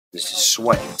This is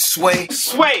Sway. Sway.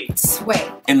 Sway. Sway.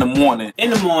 In the morning. In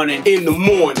the morning. In the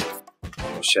morning.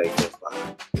 Shake that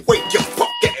fire. Wake your fuck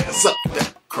ass up.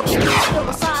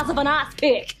 The size of an ice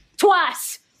pick.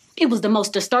 Twice. It was the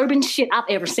most disturbing shit I've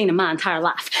ever seen in my entire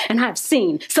life. And I've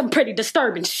seen some pretty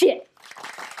disturbing shit.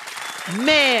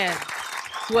 Man.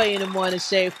 Sway in the morning,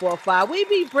 Shade 4-5. We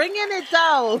be bringing it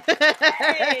though.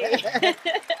 Hey.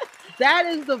 That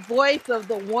is the voice of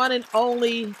the one and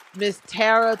only Miss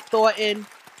Tara Thornton.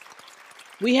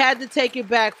 We had to take it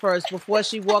back first before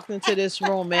she walked into this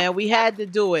room, man. We had to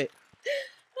do it.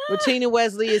 Rutina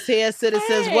Wesley is here,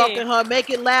 citizens. Hey. Welcome her.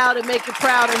 Make it loud and make it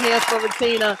proud in here for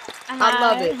Rutina. I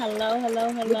love it. Hello.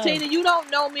 Rutina, you don't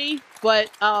know me,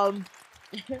 but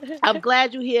I'm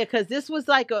glad you're here because this was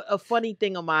like a funny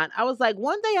thing of mine. I was like,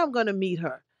 one day I'm going to meet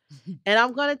her. And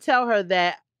I'm going to tell her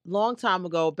that long time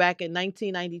ago, back in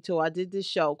 1992, I did this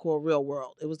show called Real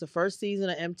World. It was the first season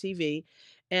of MTV.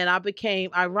 And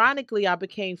ironically, I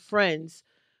became friends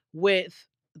with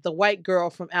the white girl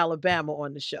from Alabama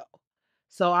on the show.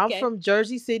 So I'm from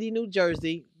Jersey City, New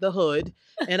Jersey, the hood.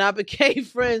 And I became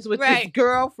friends with this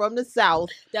girl from the South.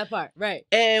 That part, right.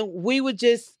 And we were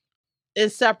just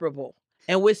inseparable.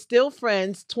 And we're still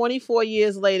friends 24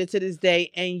 years later to this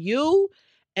day. And you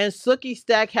and Sookie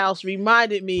Stackhouse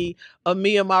reminded me of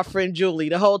me and my friend Julie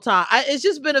the whole time. It's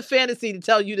just been a fantasy to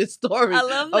tell you this story I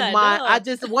love of that, mine. no. I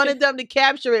just wanted them to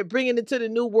capture it, bring it into the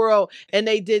new world, and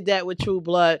they did that with True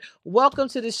Blood. Welcome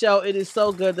to the show. It is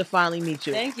so good to finally meet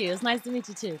you. Thank you. It's nice to meet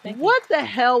you too. Thank you. What the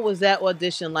hell was that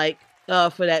audition like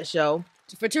for that show?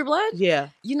 For True Blood? Yeah.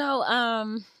 You know,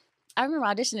 I remember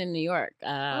auditioning in New York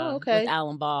with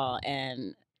Alan Ball,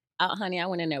 and honey, I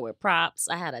went in there with props.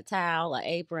 I had a towel, an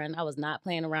apron. I was not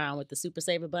playing around with the Super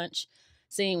Saver bunch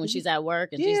scene when she's at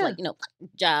work and she's like,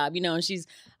 job, and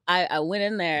I went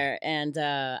in there and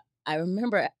I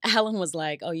remember Alan was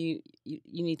like, oh, you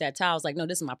need that towel. I was like, no,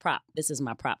 this is my prop. This is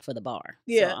my prop for the bar.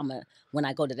 Yeah. So when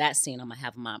I go to that scene, I'm going to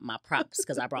have my props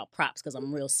because I brought props because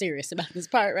I'm real serious about this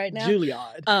part right now.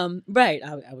 Julliard. Right.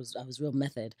 I was real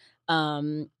method.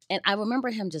 And I remember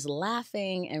him just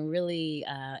laughing and really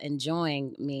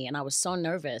enjoying me. And I was so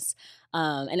nervous.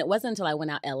 And it wasn't until I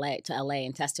went out to LA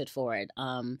and tested for it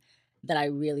that I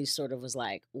really sort of was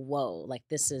like, whoa, like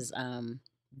this is an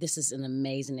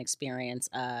amazing experience.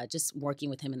 Just working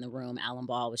with him in the room, Alan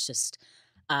Ball was just,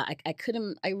 I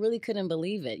really couldn't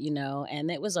believe it, and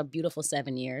it was a beautiful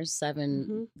 7 years,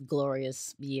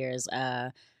 glorious years,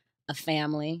 a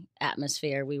family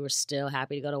atmosphere. We were still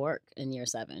happy to go to work in year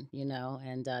 7,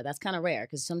 and that's kind of rare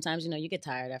because sometimes, you get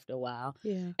tired after a while.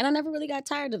 Yeah. And I never really got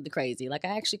tired of the crazy. Like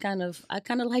I kind of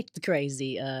liked the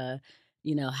crazy,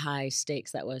 high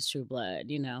stakes that was True Blood,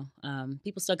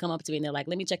 People still come up to me and they're like,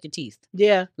 let me check your teeth.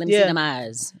 Yeah. Let me see them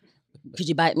eyes. Could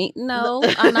you bite me? No,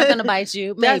 I'm not going to bite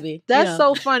you. Maybe. That's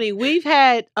so funny. We've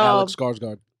had Alex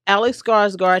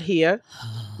Skarsgård here.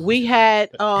 We had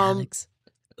Alex.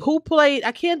 Who played,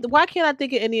 why can't I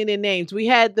think of any of their names? We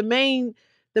had the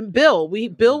Bill.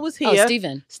 Bill was here. Oh,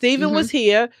 Steven. Steven was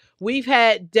here. We've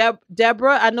had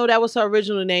Deborah. I know that was her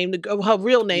original name, her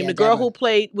real name, the girl who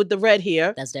played with the red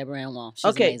hair. That's Deborah Ann Wall.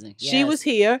 She's amazing. Yes. She was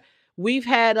here. We've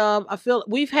had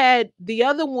we've had the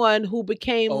other one who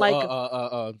became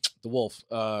the wolf.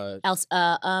 I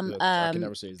can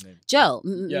never say his name. Joe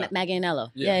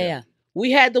Manganiello. Yeah.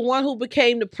 We had the one who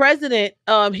became the president.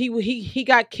 He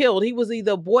got killed. He was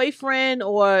either a boyfriend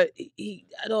or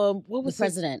what was the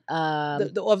president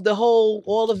of the whole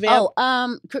all event.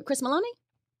 Chris Maloney,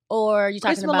 or you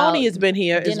talking Chris about Maloney has been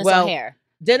here Dennis as well. O'Hare.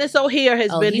 Dennis O'Hare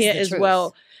has been here as truth.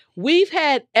 well. We've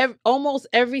had almost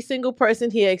every single person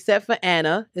here except for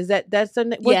Anna. That's her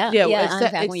name?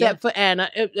 Except for Anna.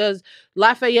 It was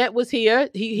Lafayette was here.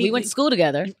 We went to school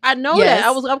together. I know that.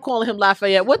 I'm calling him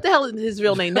Lafayette. What the hell is his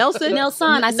real name? Nelson.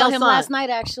 Nelson. I saw him last night.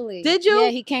 Actually, did you? Yeah,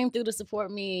 he came through to support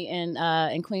me in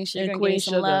Queen Sugar and give me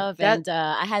some love. And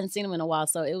I hadn't seen him in a while,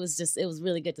 so it was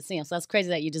really good to see him. So that's crazy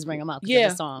that you just bring him up. Yeah, I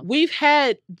just saw him. We've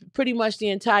had pretty much the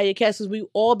entire cast because we've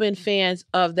all been fans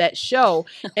of that show,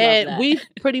 and we've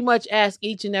pretty much asked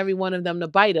each and every one of them to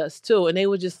bite us too, and they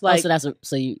were just like,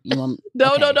 so you want?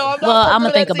 No, okay. no. I'm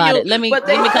gonna think about it. Let me couple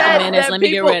minutes. Let me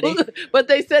get ready. But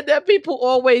they said that people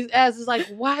always ask, it's like,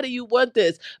 why do you want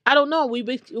this? I don't know. We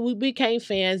became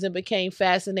fans and became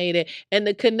fascinated, and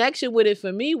the connection with it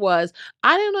for me was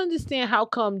I didn't understand how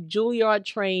come Julliard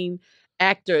trained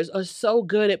actors are so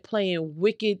good at playing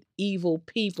wicked, evil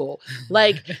people.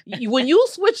 Like when you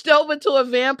switched over to a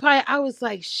vampire, I was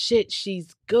like, shit,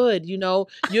 she's good. You know,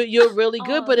 you're really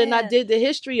good. But then I did the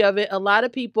history of it. A lot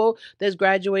of people that's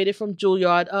graduated from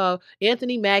Julliard,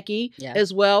 Anthony Mackie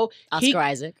as well. Oscar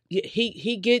Isaac.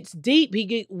 He gets deep.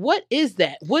 What is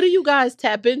that? What do you guys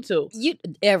tap into?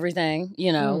 Everything,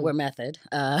 you know, we're method.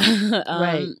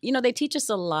 Right. You know, they teach us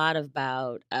a lot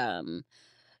about,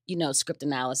 you know, script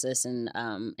analysis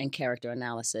and character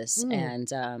analysis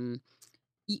and,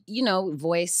 you know,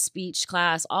 voice, speech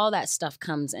class, all that stuff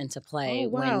comes into play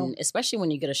especially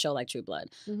when you get a show like True Blood.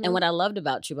 And what I loved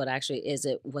about True Blood actually is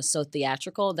it was so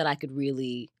theatrical that I could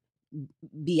really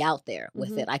be out there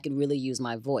with it. I could really use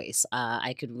my voice.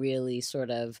 I could really sort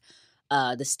of,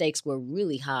 the stakes were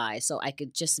really high, so I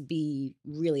could just be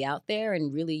really out there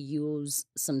and really use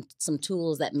some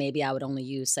tools that maybe I would only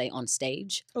use, say, on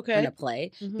stage in a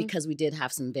play, because we did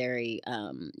have some very,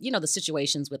 you know, the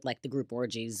situations with like the group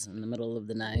orgies in the middle of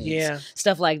the night,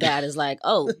 stuff like that is like,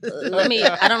 oh,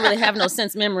 I don't really have no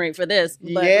sense memory for this,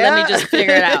 but let me just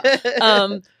figure it out.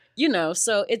 You know,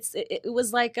 so it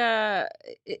was like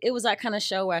it was that kind of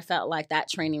show where I felt like that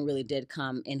training really did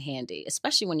come in handy,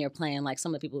 especially when you're playing like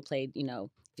some of the people who played, you know,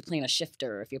 if you're playing a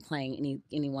shifter, if you're playing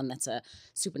anyone that's a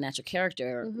supernatural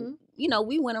character, you know,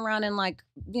 we went around in like,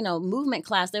 you know, movement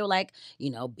class. They were like,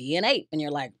 you know, be an ape, and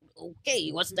you're like, okay,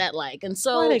 what's that like? And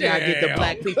so why they gotta get the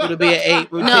black people to be an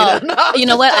ape? No, you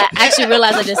know what? I actually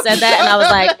realized I just said that, and I was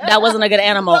like, that wasn't a good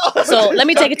animal. So let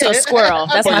me take it to a squirrel.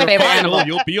 That's my favorite animal.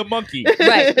 You'll be a monkey.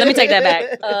 Right. Let me take that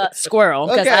back. Squirrel,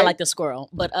 because I like the squirrel.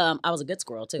 But I was a good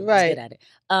squirrel too. I was good at it.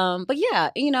 But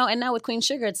yeah, you know, and now with Queen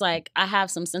Sugar, it's like I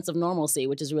have some sense of normalcy,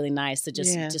 which is really nice to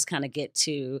just kind of get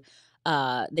to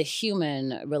the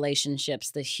human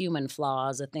relationships, the human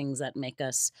flaws, the things that make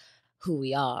us who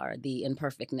we are, the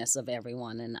imperfectness of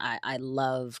everyone. And I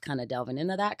love kind of delving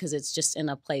into that because it's just in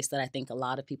a place that I think a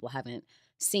lot of people haven't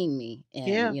seen me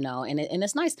in, you know, and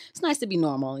it's nice. It's nice to be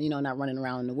normal, you know, not running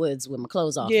around in the woods with my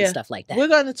clothes off and stuff like that. We're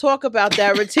going to talk about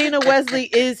that. Rutina Wesley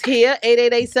is here,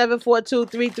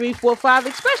 888-742-3345,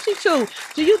 especially too.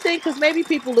 Do you think, because maybe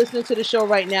people listening to the show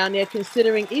right now and they're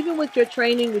considering, even with your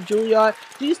training with Julliard,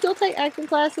 do you still take acting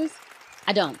classes?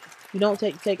 I don't. You don't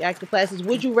take acting classes.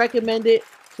 Would you recommend it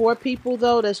for people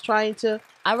though that's trying to?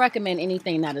 I recommend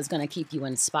anything that is going to keep you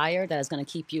inspired, that is going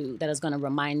to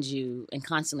remind you and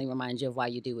constantly remind you of why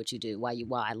you do what you do, why you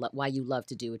love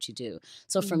to do what you do.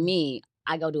 So for me,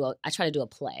 I try to do a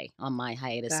play on my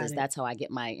hiatuses. That's how I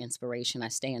get my inspiration. I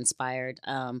stay inspired.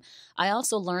 I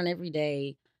also learn every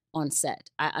day on set.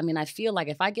 I mean, I feel like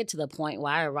if I get to the point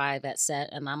where I arrive at set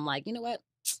and I'm like, you know what,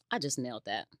 I just nailed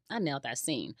that. I nailed that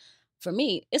scene. For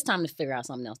me, it's time to figure out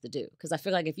something else to do. Because I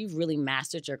feel like if you've really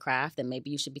mastered your craft, then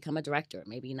maybe you should become a director.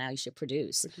 Maybe now you should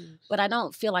produce. But I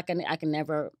don't feel like I can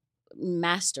never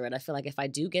master it. I feel like if I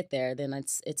do get there, then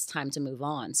it's time to move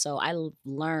on. So I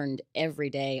learned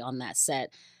every day on that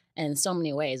set in so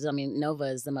many ways. I mean, Nova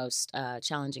is the most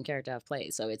challenging character I've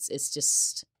played. So it's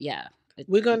just, yeah.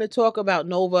 We're going to talk about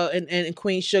Nova and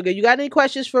Queen Sugar. You got any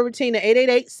questions for Rutina?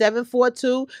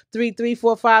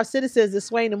 888-742-3345. Citizens, it's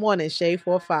Sway in the Morning, Shade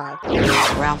 45.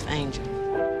 Ralph Angel.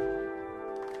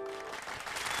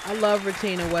 I love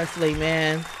Rutina Wesley,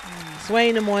 man. Sway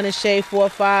in the Morning, Shade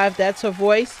 45. That's her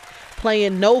voice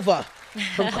playing Nova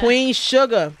from Queen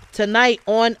Sugar tonight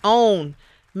on OWN.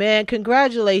 Man,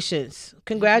 congratulations.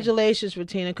 Congratulations,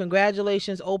 Rutina.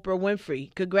 Congratulations, Oprah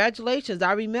Winfrey. Congratulations.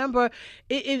 I remember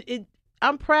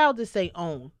I'm proud to say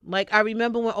OWN. Like, I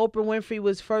remember when Oprah Winfrey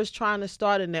was first trying to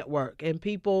start a network and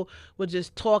people were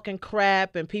just talking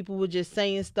crap and people were just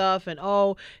saying stuff and,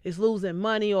 oh, it's losing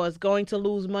money or it's going to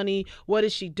lose money. What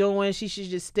is she doing? She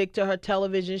should just stick to her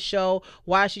television show.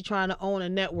 Why is she trying to own a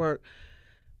network?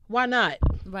 Why not?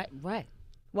 Right.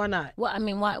 Why not? Well, I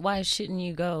mean, why shouldn't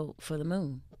you go for the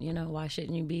moon? You know, why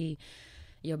shouldn't you be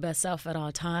your best self at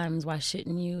all times? Why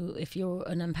shouldn't you, if you're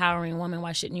an empowering woman,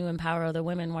 why shouldn't you empower other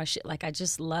women? I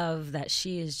just love that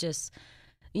she is just,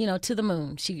 you know, to the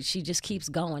moon. She just keeps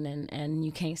going and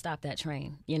you can't stop that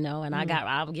train, you know, and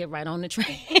I'll get right on the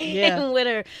train with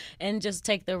her and just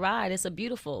take the ride. It's a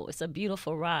beautiful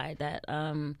ride that,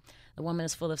 the woman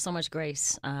is full of so much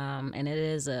grace, and it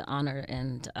is an honor,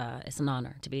 and it's an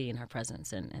honor to be in her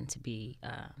presence and to be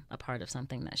a part of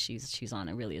something that she's on.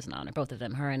 It really is an honor. Both of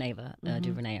them, her and Ava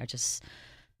DuVernay, are just,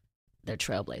 they're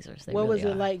trailblazers. What was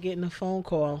it like getting a phone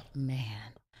call?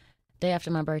 Man, day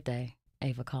after my birthday,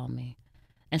 Ava called me,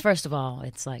 and first of all,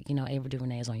 it's like, you know, Ava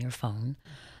DuVernay is on your phone.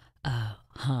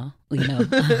 You know,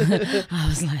 I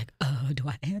was like, do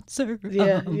I answer?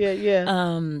 Yeah.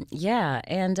 Yeah,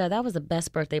 and that was the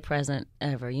best birthday present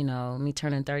ever. You know, me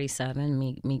turning 37,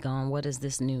 me going, what does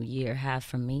this new year have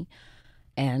for me?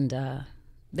 And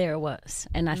there it was.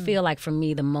 And I feel like for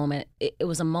me, the moment, it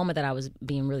was a moment that I was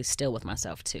being really still with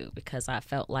myself too, because I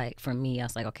felt like for me, I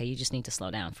was like, okay, you just need to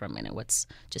slow down for a minute.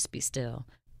 Just be still,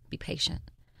 be patient.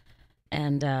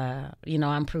 And, you know,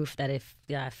 I'm proof that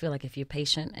I feel like if you're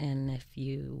patient and if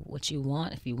you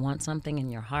want something in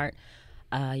your heart,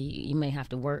 you may have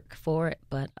to work for it,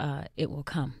 but it will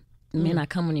come. It may not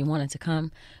come when you want it to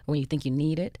come, when you think you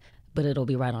need it, but it'll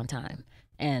be right on time.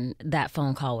 And that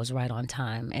phone call was right on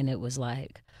time. And it was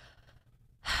like,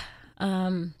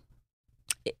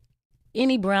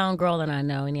 any brown girl that I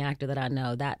know, any actor that I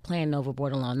know, that playing Nova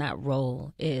Bordelon, that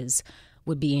role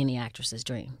would be any actress's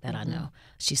dream that I know.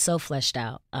 She's so fleshed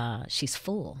out. She's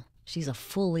full. She's a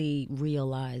fully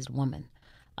realized woman.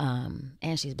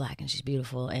 And she's black and she's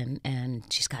beautiful and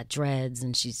she's got dreads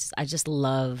and I just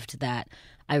loved that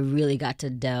I really got to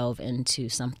delve into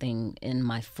something in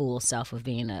my full self of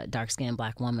being a dark-skinned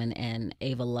black woman, and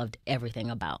Ava loved everything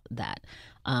about that.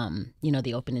 You know,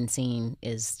 the opening scene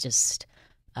is just,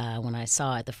 when I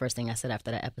saw it, the first thing I said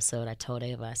after that episode, I told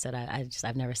Ava, I said,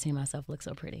 I've never seen myself look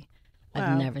so pretty.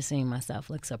 Wow. I've never seen myself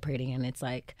look so pretty. And it's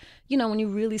like, you know, when you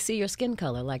really see your skin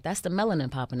color, like that's the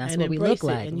melanin popping. That's what we look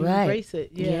like. And you right. embrace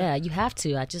it. Yeah, you have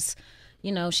to. I just,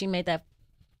 you know,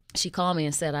 she called me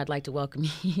and said, I'd like to welcome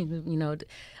you, you know,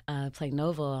 play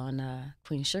Nova on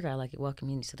Queen Sugar. I'd like to welcome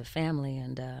you to the family.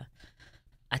 And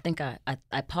I think I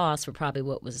paused for probably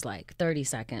what was like 30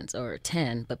 seconds or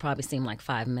 10, but probably seemed like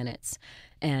 5 minutes.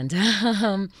 And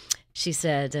she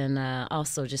said, and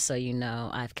also just so you know,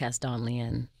 I've cast Don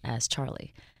Leon as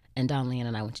Charlie. And Don Leon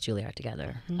and I went to Julliard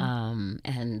together.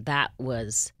 And that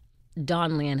was,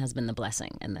 Don Leon has been the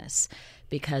blessing in this.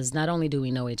 Because not only do we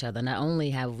know each other, not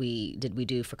only did we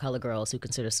do For Color Girls Who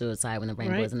Consider Suicide When the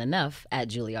Rainbow Isn't Enough at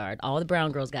Juilliard, all the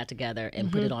brown girls got together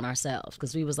and put it on ourselves.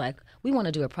 Because we was like, we want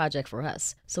to do a project for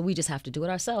us, so we just have to do it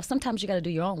ourselves. Sometimes you got to do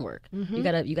your own work. You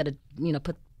got to you know,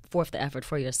 put forth the effort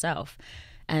for yourself.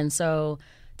 And so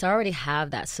to already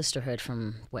have that sisterhood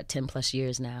from 10 plus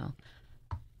years now,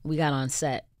 we got on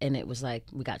set and it was like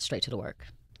we got straight to the work.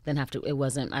 I didn't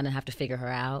have to figure her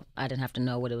out. I didn't have to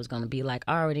know what it was going to be like.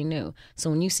 I already knew. So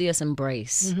when you see us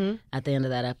embrace at the end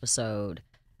of that episode,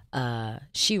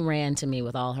 she ran to me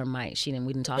with all her might. We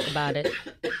didn't talk about it.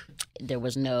 There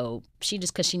was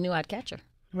because she knew I'd catch her.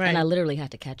 Right. And I literally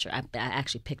had to catch her. I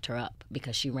actually picked her up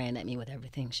because she ran at me with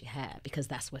everything she had, because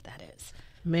that's what that is.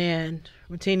 Man,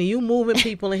 Rutina, you moving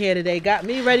people in here today. Got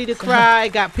me ready to cry.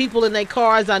 Got people in their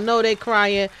cars. I know they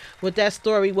crying with that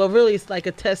story. Well, really, it's like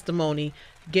a testimony,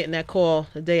 getting that call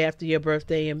the day after your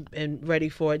birthday and ready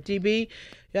for it. DB,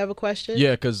 you have a question?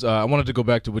 Yeah, because I wanted to go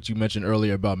back to what you mentioned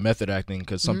earlier about method acting,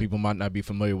 because some people might not be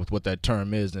familiar with what that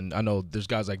term is. And I know there's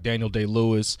guys like Daniel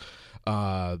Day-Lewis,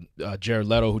 Jared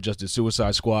Leto, who just did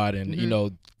Suicide Squad. And, you know,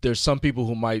 there's some people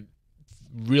who might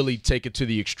really take it to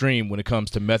the extreme when it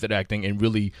comes to method acting and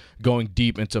really going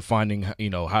deep into finding, you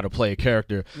know, how to play a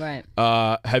character. Right.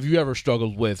 Have you ever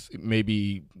struggled with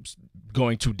maybe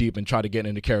going too deep and try to get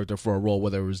into character for a role,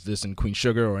 whether it was this in Queen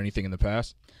Sugar or anything in the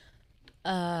past?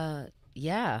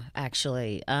 Yeah,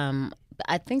 actually.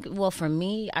 I think, well, for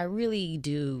me, I really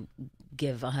do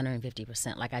give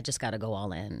 150%. Like, I just got to go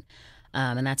all in.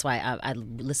 And that's why I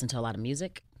listen to a lot of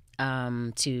music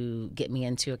to get me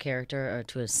into a character or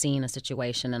to a scene, a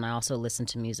situation. And I also listen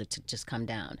to music to just come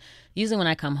down. Usually when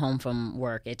I come home from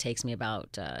work, it takes me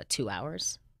about 2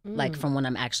 hours, like from when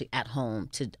I'm actually at home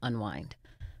to unwind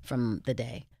from the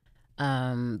day.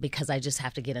 Because I just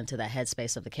have to get into that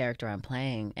headspace of the character I'm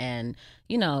playing. And,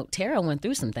 you know, Tara went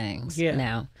through some things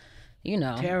now. You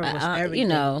know, Tara was everything. You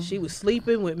know, she was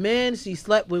sleeping with men. She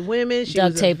slept with women. She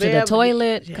duct was taped to the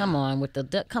toilet. Yeah. Come on,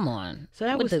 come on. So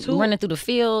that with was running through the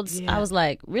fields. Yeah. I was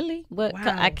like, really? But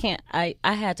Wow. I can't. I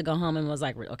had to go home and was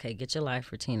like, okay, get your life,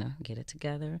 Rutina. Get it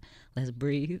together. Let's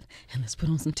breathe and let's put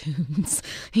on some tunes.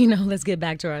 You know, let's get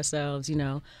back to ourselves. You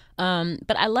know,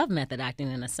 but I love method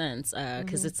acting in a sense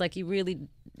because it's like you really.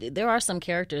 There are some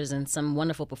characters and some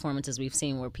wonderful performances we've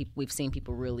seen where we've seen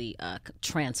people really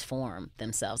transform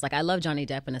themselves. Like I love Johnny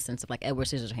Depp in a sense of like Edward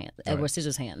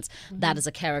Scissorhands. That is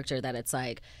a character that it's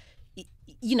like,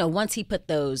 you know, once he put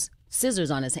those scissors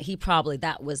on his hand,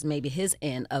 that was maybe his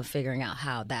end of figuring out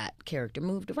how that character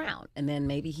moved around. And then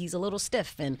maybe he's a little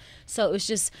stiff. And so it's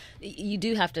just, you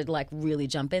do have to like really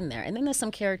jump in there. And then there's some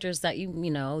characters that you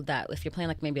know, that if you're playing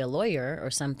like maybe a lawyer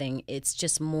or something, it's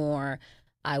just more,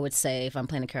 I would say if I'm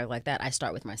playing a character like that, I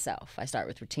start with myself. I start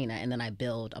with Rutina, and then I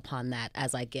build upon that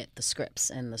as I get the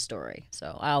scripts and the story.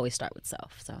 So I always start with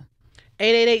self. So,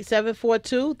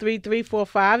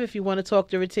 888-742-3345 if you want to talk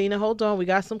to Rutina. Hold on, we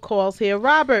got some calls here.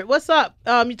 Robert, what's up?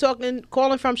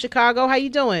 Calling from Chicago. How you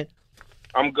doing?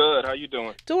 I'm good. How you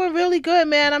doing? Doing really good,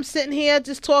 man. I'm sitting here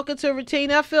just talking to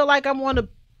Rutina. I feel like I'm on the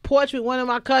porch with one of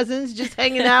my cousins, just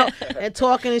hanging out and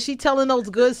talking, and she telling those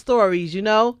good stories, you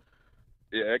know?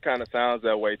 Yeah, it kind of sounds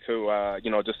that way too.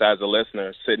 Just as a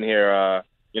listener, sitting here,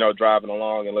 driving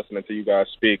along and listening to you guys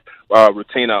speak.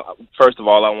 Rutina, first of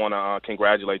all, I want to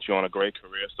congratulate you on a great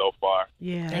career so far.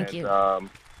 Yeah, thank you.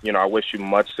 I wish you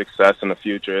much success in the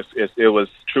future. It was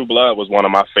True Blood was one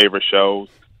of my favorite shows.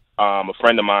 A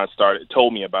friend of mine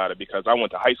told me about it because I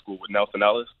went to high school with Nelson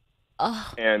Ellis.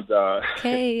 Oh, and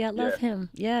okay, I love him.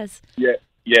 Yes.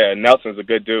 Yeah, Nelson's a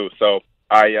good dude. So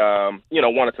I,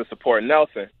 wanted to support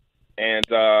Nelson, and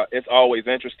it's always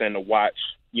interesting to watch,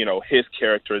 his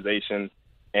characterization,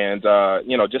 and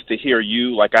just to hear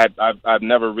you. Like I've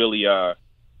never really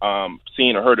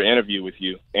seen or heard an interview with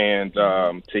you, and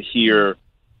to hear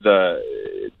the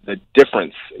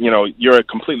difference. You're a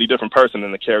completely different person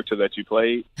than the character that you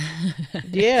played.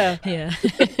 Yeah.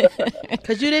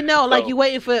 Because you didn't know, like you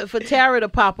waiting for Tara to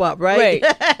pop up, right?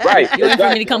 Right. You waiting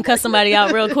for me to come cuss somebody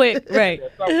out real quick, right?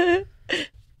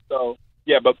 So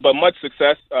yeah, but much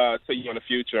success to you in the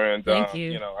future, and thank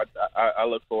you. I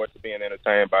look forward to being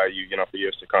entertained by you, for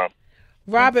years to come.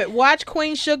 Robert, watch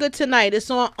Queen Sugar tonight. It's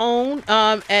on OWN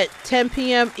at 10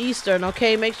 p.m. Eastern,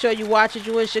 okay? Make sure you watch it.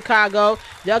 You in Chicago.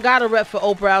 Y'all got a rep for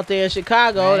Oprah out there in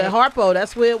Chicago. Right. At Harpo,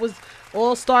 that's where it was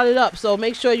all started up. So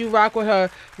make sure you rock with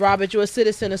her, Robert. You're a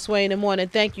citizen of Sway in the Morning.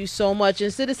 Thank you so much.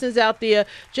 And citizens out there,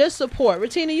 just support.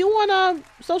 Rutina, you on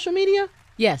social media?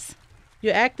 Yes.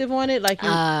 You're active on it?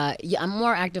 Yeah, I'm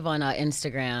more active on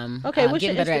Instagram. Okay, what's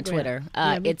getting your better Instagram?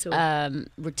 At Twitter. It's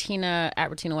Rutina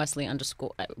at Rutina Wesley Rutina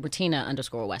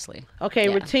 _Wesley. Okay,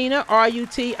 yeah. Rutina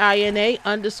RUTINA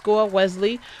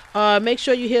 _Wesley. Make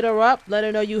sure you hit her up. Let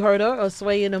her know you heard her or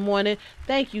Sway in the Morning.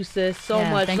 Thank you, sis, so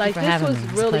much. Thank like you for this having was me.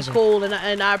 It's really a cool,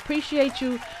 and I appreciate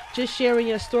you just sharing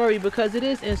your story because it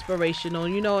is inspirational.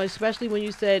 Especially when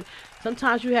you said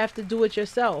sometimes you have to do it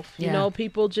yourself. Yeah.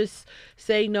 People just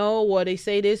say no or they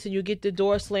say this and you get the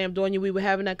door slammed on you. We were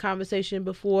having that conversation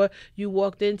before you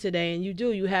walked in today, and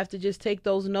you have to just take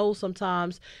those no's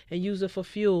sometimes and use it for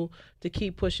fuel to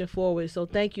keep pushing forward. So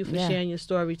thank you for sharing your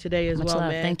story today as Much well,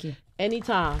 love. man. Thank you.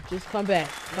 Anytime. Just come back.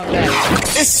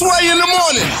 It's Sway in the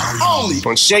Morning, only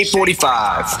On Shade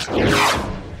 45.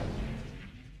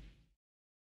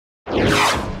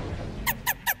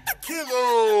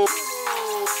 Kilo.